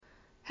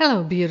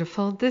Hello,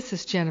 beautiful. This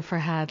is Jennifer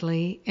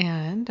Hadley,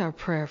 and our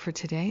prayer for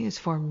today is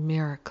for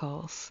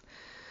miracles.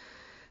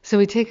 So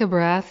we take a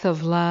breath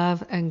of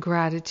love and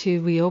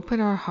gratitude. We open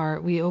our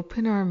heart, we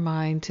open our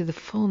mind to the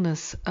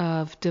fullness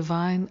of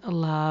divine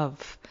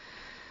love.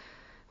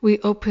 We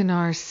open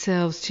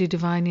ourselves to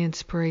divine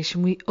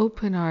inspiration. We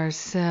open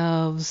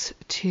ourselves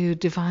to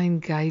divine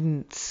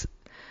guidance.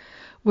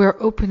 We're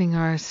opening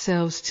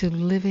ourselves to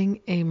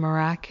living a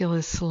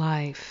miraculous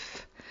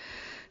life.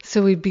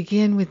 So we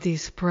begin with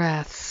these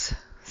breaths,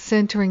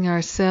 centering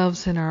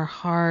ourselves in our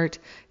heart,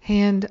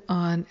 hand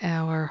on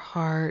our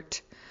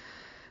heart.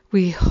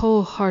 We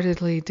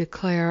wholeheartedly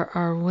declare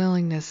our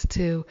willingness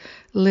to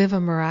live a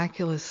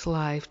miraculous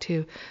life,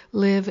 to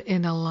live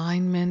in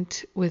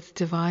alignment with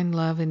divine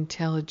love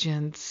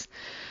intelligence.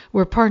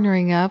 We're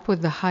partnering up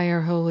with the higher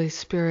Holy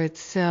Spirit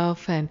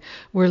self, and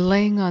we're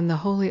laying on the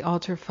holy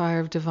altar fire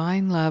of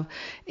divine love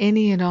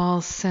any and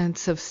all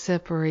sense of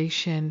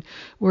separation.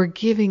 We're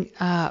giving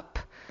up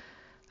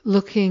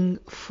looking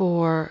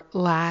for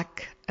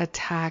lack,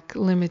 attack,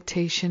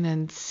 limitation,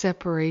 and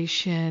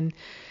separation.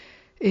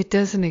 It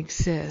doesn't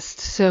exist.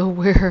 So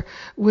we're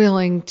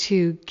willing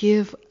to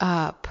give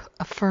up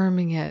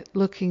affirming it,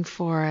 looking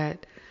for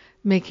it,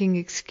 making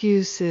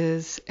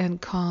excuses,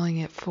 and calling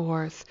it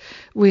forth.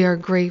 We are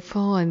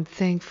grateful and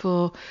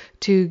thankful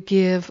to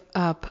give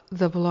up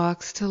the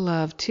blocks to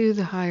love to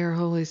the higher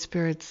Holy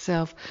Spirit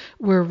self.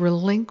 We're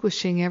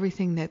relinquishing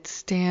everything that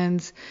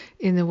stands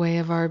in the way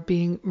of our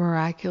being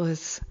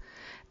miraculous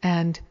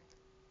and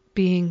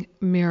being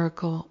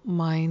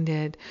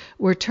miracle-minded.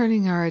 We're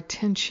turning our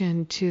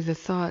attention to the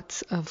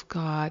thoughts of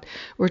God.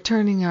 We're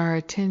turning our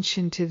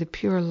attention to the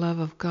pure love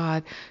of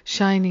God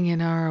shining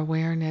in our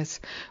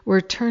awareness.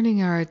 We're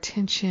turning our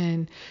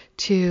attention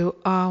to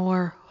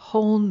our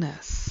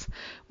wholeness.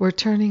 We're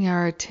turning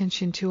our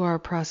attention to our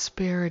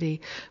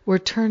prosperity. We're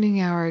turning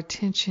our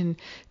attention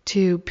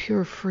to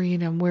pure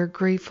freedom. We're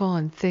grateful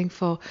and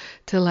thankful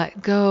to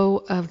let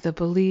go of the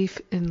belief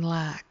in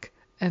lack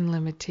and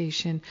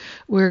limitation.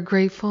 We're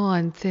grateful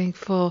and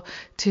thankful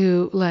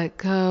to let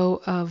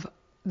go of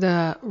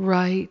the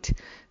right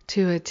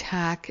to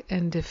attack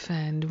and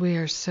defend. We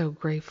are so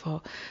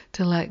grateful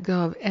to let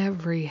go of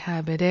every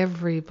habit,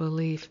 every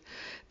belief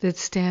that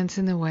stands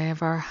in the way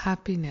of our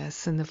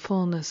happiness and the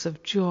fullness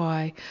of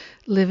joy,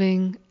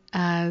 living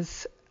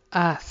as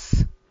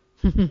us.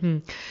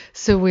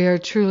 So we are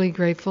truly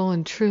grateful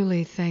and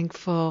truly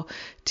thankful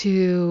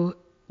to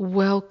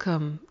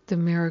welcome the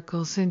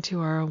miracles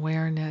into our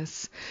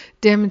awareness,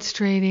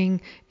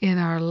 demonstrating in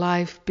our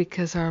life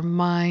because our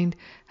mind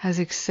has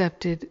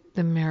accepted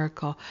the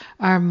miracle.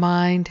 Our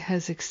mind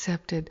has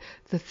accepted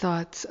the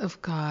thoughts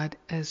of God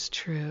as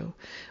true.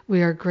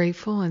 We are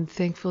grateful and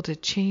thankful to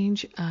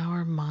change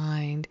our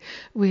mind.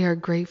 We are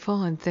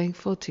grateful and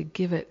thankful to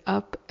give it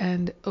up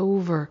and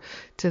over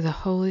to the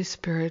Holy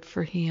Spirit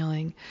for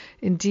healing.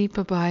 In deep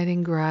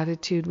abiding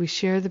gratitude, we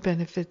share the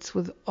benefits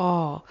with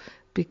all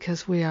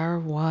because we are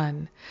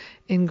one.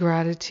 In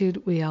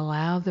gratitude, we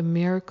allow the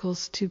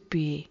miracles to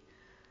be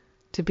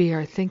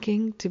our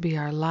thinking, to be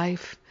our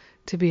life,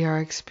 to be our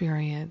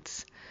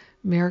experience.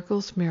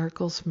 Miracles,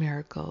 miracles,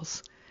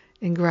 miracles.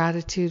 In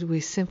gratitude,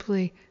 we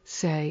simply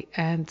say,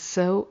 and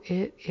so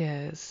it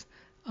is.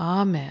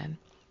 Amen.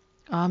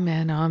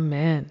 Amen.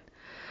 Amen.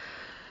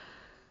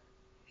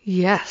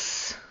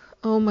 Yes.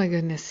 Oh my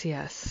goodness,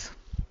 yes.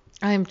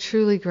 I am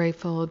truly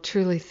grateful,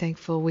 truly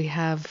thankful we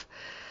have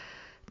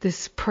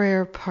this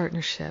prayer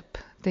partnership.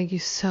 Thank you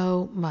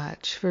so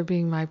much for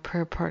being my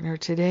prayer partner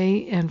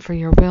today and for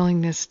your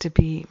willingness to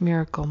be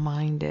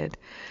miracle-minded.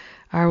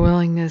 Our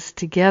willingness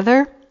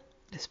together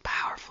is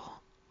powerful.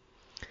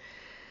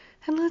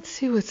 And let's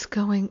see what's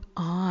going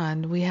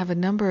on. We have a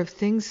number of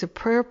things. The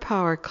Prayer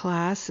Power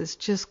class has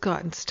just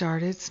gotten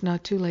started. It's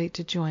not too late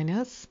to join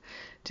us.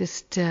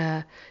 Just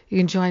you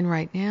can join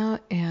right now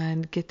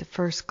and get the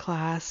first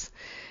class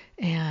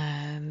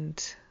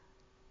and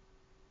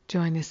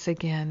join us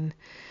again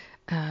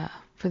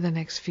for the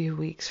next few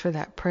weeks for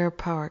that Prayer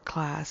Power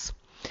class.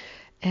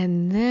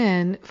 And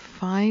then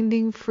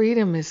Finding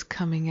Freedom is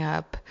coming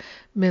up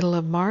middle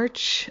of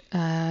March.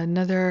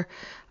 Another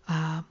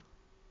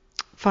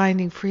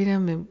Finding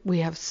Freedom. And we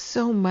have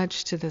so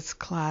much to this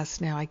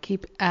class now. I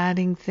keep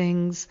adding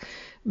things,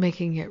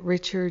 making it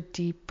richer,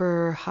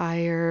 deeper,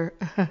 higher.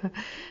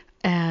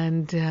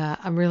 And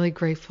I'm really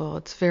grateful.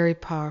 It's very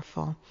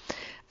powerful.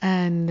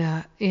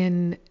 And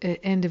in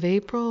end of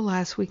April,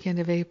 last weekend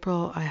of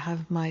April, I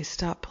have my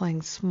Stop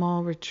Playing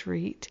Small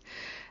retreat.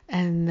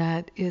 And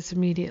that is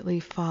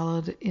immediately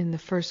followed in the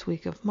first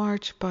week of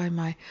March by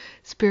my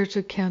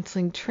Spiritual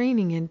Counseling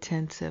Training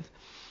Intensive.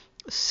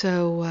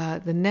 So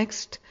the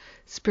next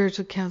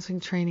Spiritual Counseling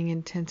Training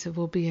Intensive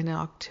will be in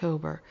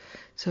October.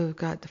 So we've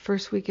got the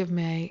first week of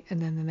May and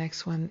then the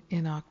next one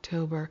in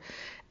October.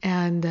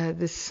 And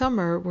this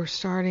summer, we're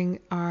starting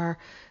our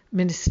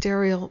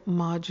ministerial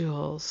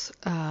modules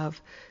of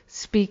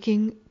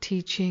speaking,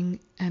 teaching,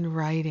 and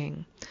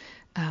writing.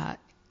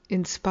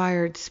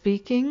 Inspired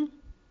speaking,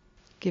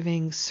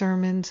 giving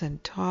sermons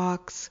and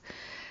talks,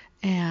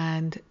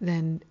 and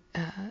then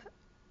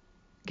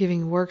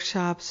giving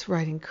workshops,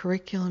 writing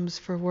curriculums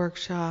for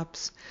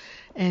workshops,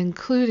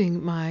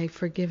 including my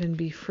Forgive and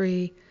Be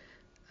Free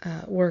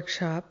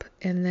workshop.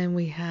 And then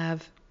we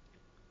have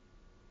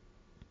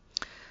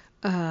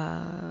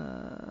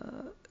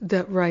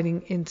the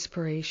writing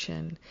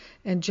inspiration.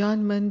 And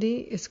John Mundy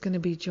is going to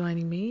be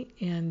joining me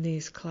in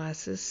these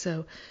classes,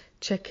 so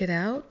check it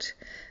out.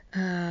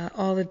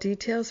 All the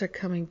details are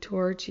coming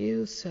towards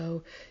you,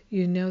 so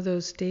you know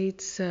those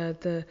dates.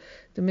 The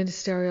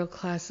ministerial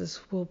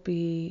classes will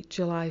be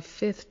July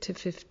 5th to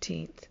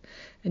 15th,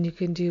 and you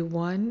can do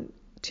 1,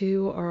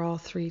 2, or all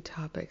 3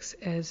 topics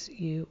as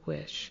you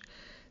wish.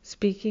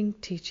 Speaking,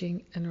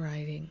 teaching, and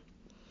writing.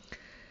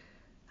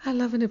 I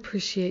love and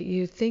appreciate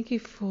you. Thank you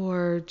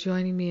for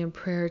joining me in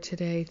prayer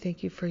today.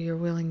 Thank you for your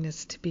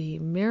willingness to be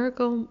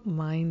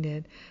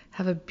miracle-minded.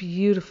 Have a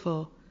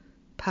beautiful,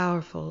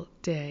 powerful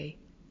day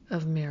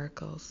of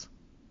miracles.